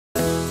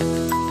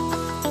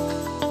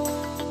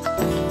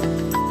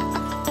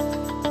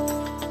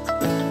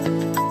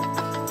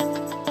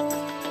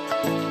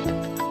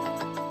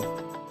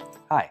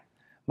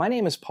My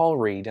name is Paul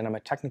Reed and I'm a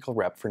technical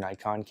rep for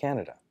Nikon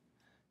Canada.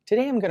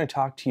 Today I'm going to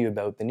talk to you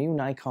about the new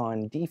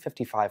Nikon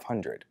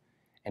D5500,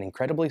 an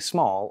incredibly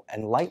small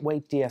and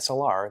lightweight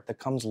DSLR that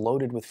comes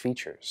loaded with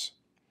features.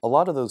 A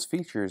lot of those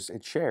features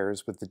it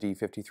shares with the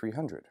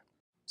D5300,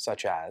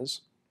 such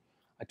as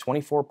a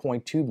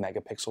 24.2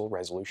 megapixel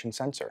resolution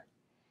sensor,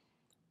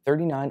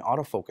 39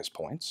 autofocus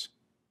points,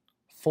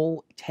 full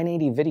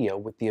 1080 video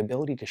with the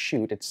ability to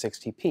shoot at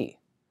 60p.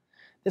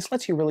 This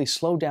lets you really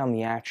slow down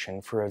the action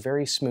for a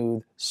very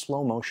smooth,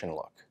 slow motion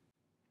look.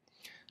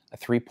 A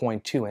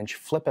 3.2-inch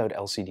flip-out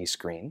LCD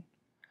screen,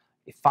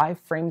 a 5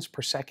 frames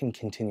per second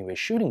continuous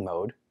shooting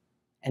mode,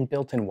 and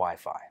built-in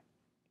Wi-Fi.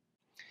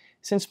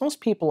 Since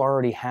most people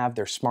already have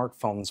their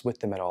smartphones with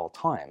them at all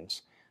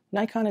times,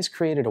 Nikon has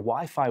created a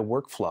Wi-Fi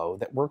workflow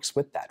that works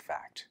with that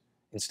fact,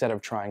 instead of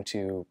trying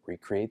to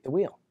recreate the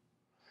wheel.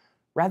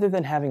 Rather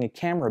than having a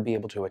camera be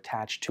able to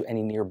attach to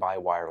any nearby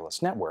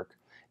wireless network,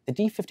 the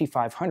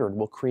D5500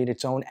 will create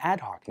its own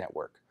ad hoc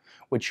network,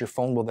 which your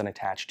phone will then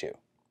attach to.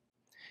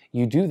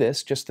 You do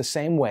this just the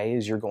same way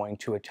as you're going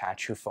to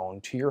attach your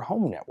phone to your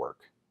home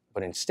network,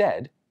 but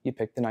instead, you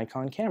pick the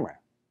Nikon camera.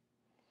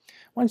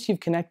 Once you've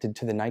connected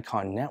to the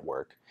Nikon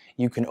network,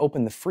 you can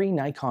open the free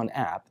Nikon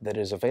app that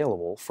is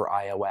available for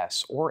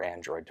iOS or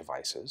Android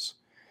devices,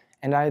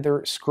 and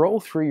either scroll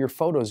through your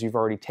photos you've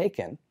already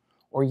taken,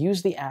 or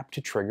use the app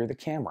to trigger the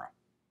camera,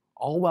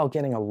 all while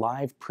getting a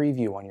live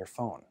preview on your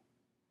phone.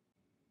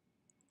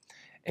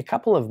 A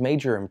couple of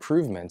major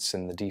improvements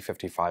in the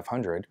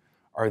D5500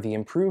 are the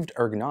improved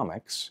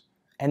ergonomics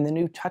and the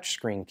new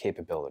touchscreen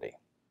capability.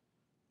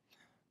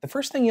 The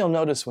first thing you'll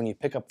notice when you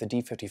pick up the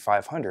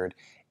D5500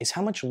 is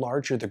how much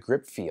larger the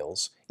grip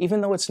feels,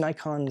 even though it's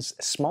Nikon's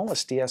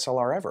smallest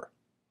DSLR ever.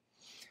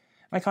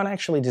 Nikon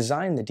actually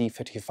designed the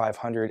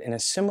D5500 in a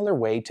similar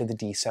way to the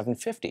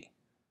D750,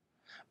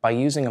 by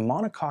using a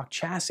monocoque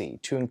chassis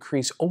to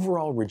increase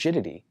overall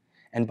rigidity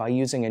and by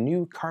using a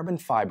new carbon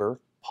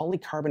fiber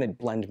polycarbonate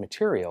blend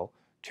material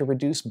to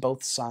reduce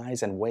both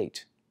size and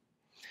weight.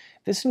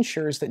 This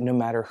ensures that no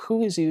matter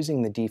who is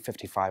using the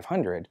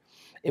D5500,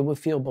 it will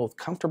feel both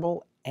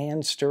comfortable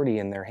and sturdy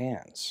in their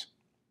hands.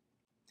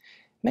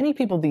 Many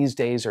people these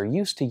days are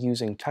used to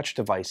using touch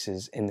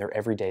devices in their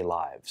everyday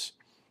lives,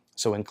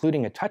 so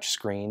including a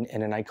touchscreen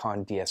in a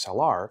Nikon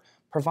DSLR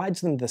provides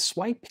them the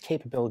swipe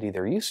capability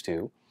they're used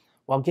to,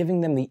 while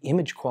giving them the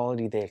image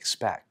quality they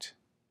expect.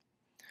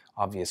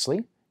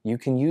 Obviously, you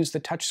can use the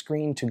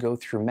touchscreen to go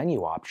through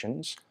menu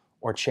options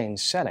or change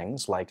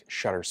settings like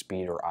shutter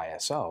speed or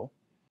ISO,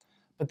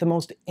 but the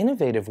most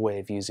innovative way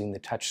of using the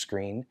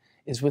touchscreen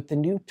is with the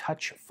new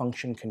touch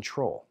function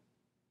control.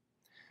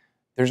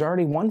 There's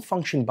already one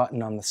function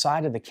button on the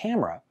side of the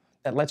camera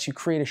that lets you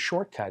create a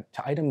shortcut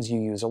to items you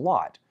use a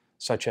lot,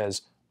 such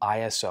as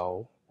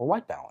ISO or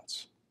white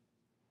balance.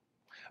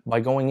 By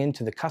going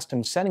into the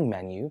custom setting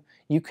menu,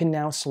 you can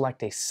now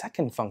select a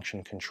second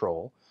function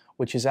control,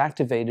 which is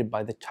activated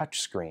by the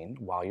touch screen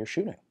while you're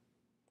shooting.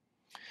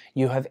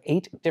 You have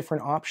 8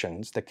 different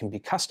options that can be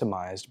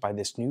customized by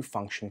this new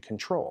function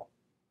control,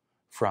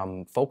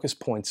 from focus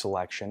point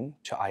selection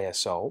to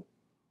ISO,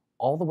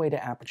 all the way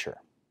to aperture.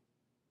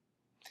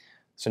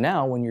 So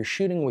now when you're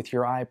shooting with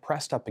your eye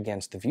pressed up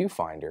against the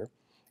viewfinder,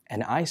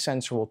 an eye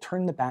sensor will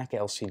turn the back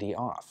LCD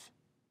off.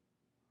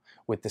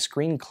 With the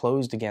screen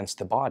closed against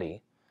the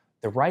body,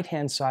 the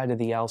right-hand side of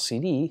the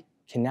LCD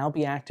can now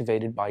be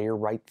activated by your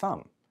right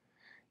thumb,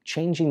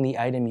 changing the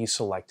item you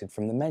selected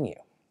from the menu.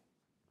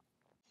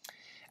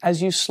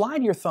 As you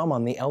slide your thumb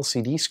on the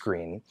LCD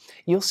screen,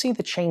 you'll see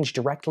the change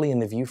directly in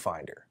the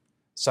viewfinder,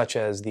 such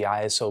as the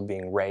ISO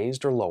being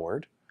raised or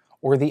lowered,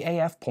 or the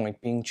AF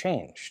point being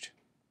changed.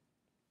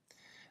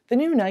 The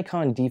new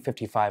Nikon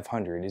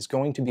D5500 is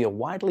going to be a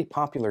widely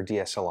popular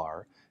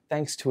DSLR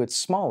thanks to its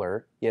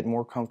smaller yet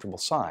more comfortable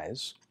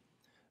size,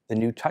 the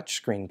new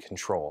touchscreen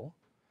control,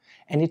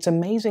 and its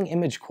amazing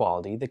image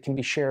quality that can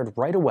be shared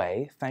right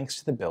away thanks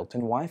to the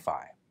built-in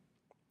Wi-Fi.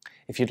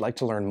 If you'd like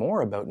to learn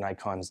more about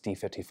Nikon's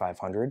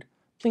D5500,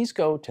 please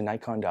go to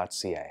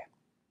nikon.ca.